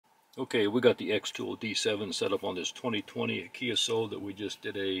Okay, we got the Xtool D7 set up on this 2020 Kia Soul that we just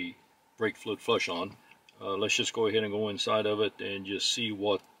did a brake fluid flush on. Let's just go ahead and go inside of it and just see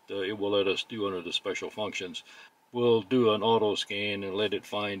what it will let us do under the special functions. We'll do an auto scan and let it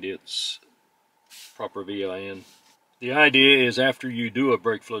find its proper VIN. The idea is after you do a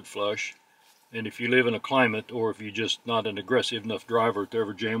brake fluid flush, and if you live in a climate or if you're just not an aggressive enough driver to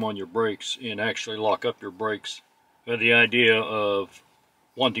ever jam on your brakes and actually lock up your brakes, the idea of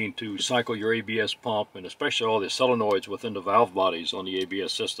wanting to cycle your ABS pump, and especially all the solenoids within the valve bodies on the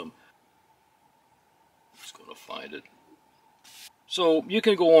ABS system. Just going to find it. So you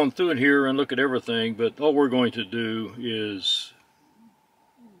can go on through it here and look at everything, but all we're going to do is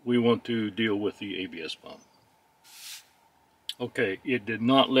we want to deal with the ABS pump. Okay, it did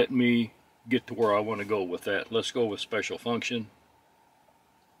not let me get to where I want to go with that. Let's go with special function,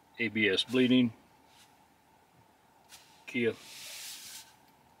 ABS bleeding, Kia.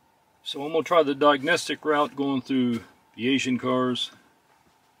 So I'm going to try the diagnostic route going through the Asian cars.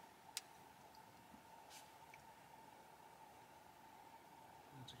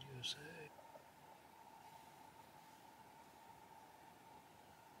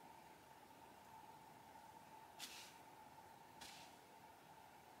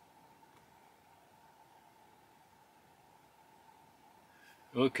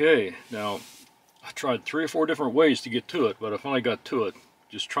 Okay, now I tried 3 or 4 different ways to get to it, but I finally got to it.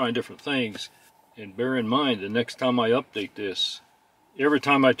 Just trying different things. And bear in mind, the next time I update this, every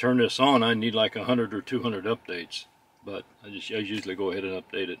time I turn this on, I need like 100 or 200 updates. But I usually go ahead and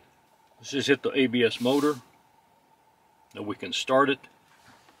update it. Let's just hit the ABS motor. Now we can start it.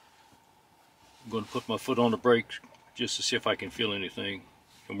 I'm going to put my foot on the brake just to see if I can feel anything.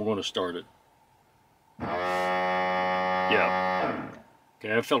 And we're going to start it. Yeah.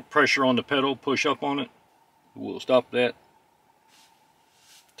 Okay, I felt pressure on the pedal, push up on it. We'll stop that.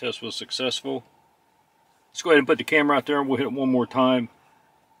 Test was successful. Let's go ahead and put the camera out there and we'll hit it one more time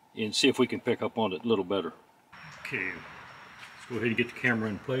and see if we can pick up on it a little better. Okay, let's go ahead and get the camera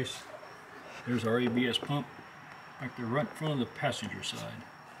in place. There's our ABS pump back there right in front of the passenger side.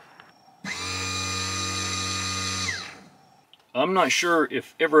 I'm not sure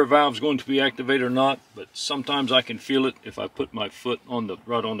if every valve is going to be activated or not, but sometimes I can feel it if I put my foot on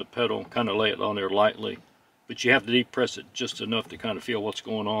right on the pedal, kind of lay it on there lightly. But you have to depress it just enough to kind of feel what's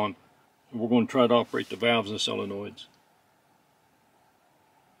going on. We're going to try to operate the valves and solenoids.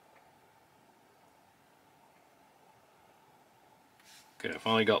 Okay, I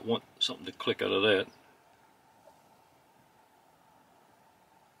finally got something to click out of that.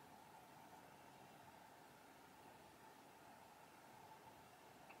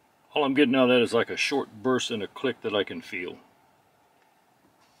 All I'm getting out of that is like a short burst and a click that I can feel.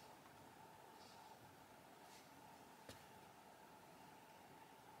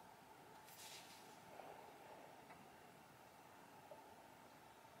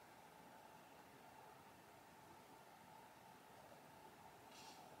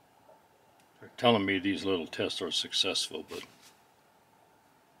 They're telling me these little tests are successful, but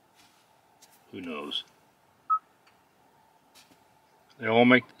who knows? They all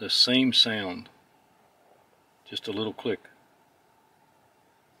make the same sound, just a little click.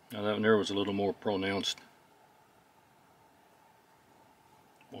 Now that one there was a little more pronounced.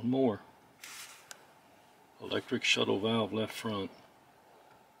 One more. Electric shuttle valve left front.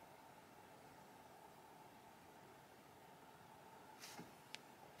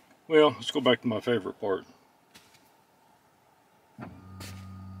 Well, let's go back to my favorite part.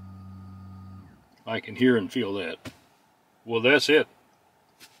 I can hear and feel that. Well, that's it.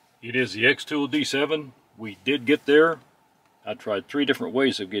 It is the Xtool D7. We did get there. I tried 3 different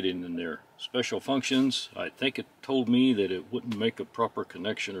ways of getting in there. Special functions, I think it told me that it wouldn't make a proper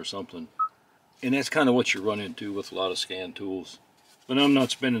connection or something. And that's kind of what you run into with a lot of scan tools. But I'm not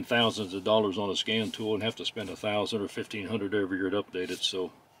spending thousands of dollars on a scan tool and have to spend $1,000 or $1,500 every year to update it.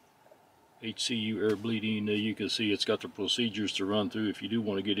 So HCU air bleeding, you can see it's got the procedures to run through if you do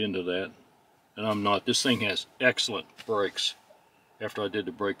want to get into that. And I'm not. This thing has excellent brakes after I did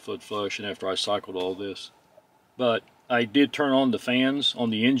the brake fluid flush and after I cycled all this. But I did turn on the fans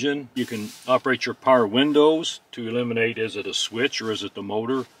on the engine. You can operate your power windows to eliminate, is it a switch or is it the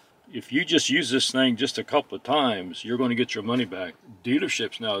motor? If you just use this thing just a couple of times, you're going to get your money back.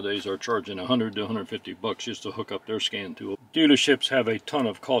 Dealerships nowadays are charging $100 to $150 just to hook up their scan tool. Dealerships have a ton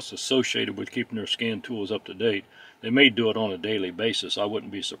of costs associated with keeping their scan tools up to date. They may do it on a daily basis. I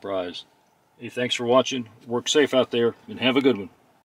wouldn't be surprised. Hey, thanks for watching. Work safe out there and have a good one.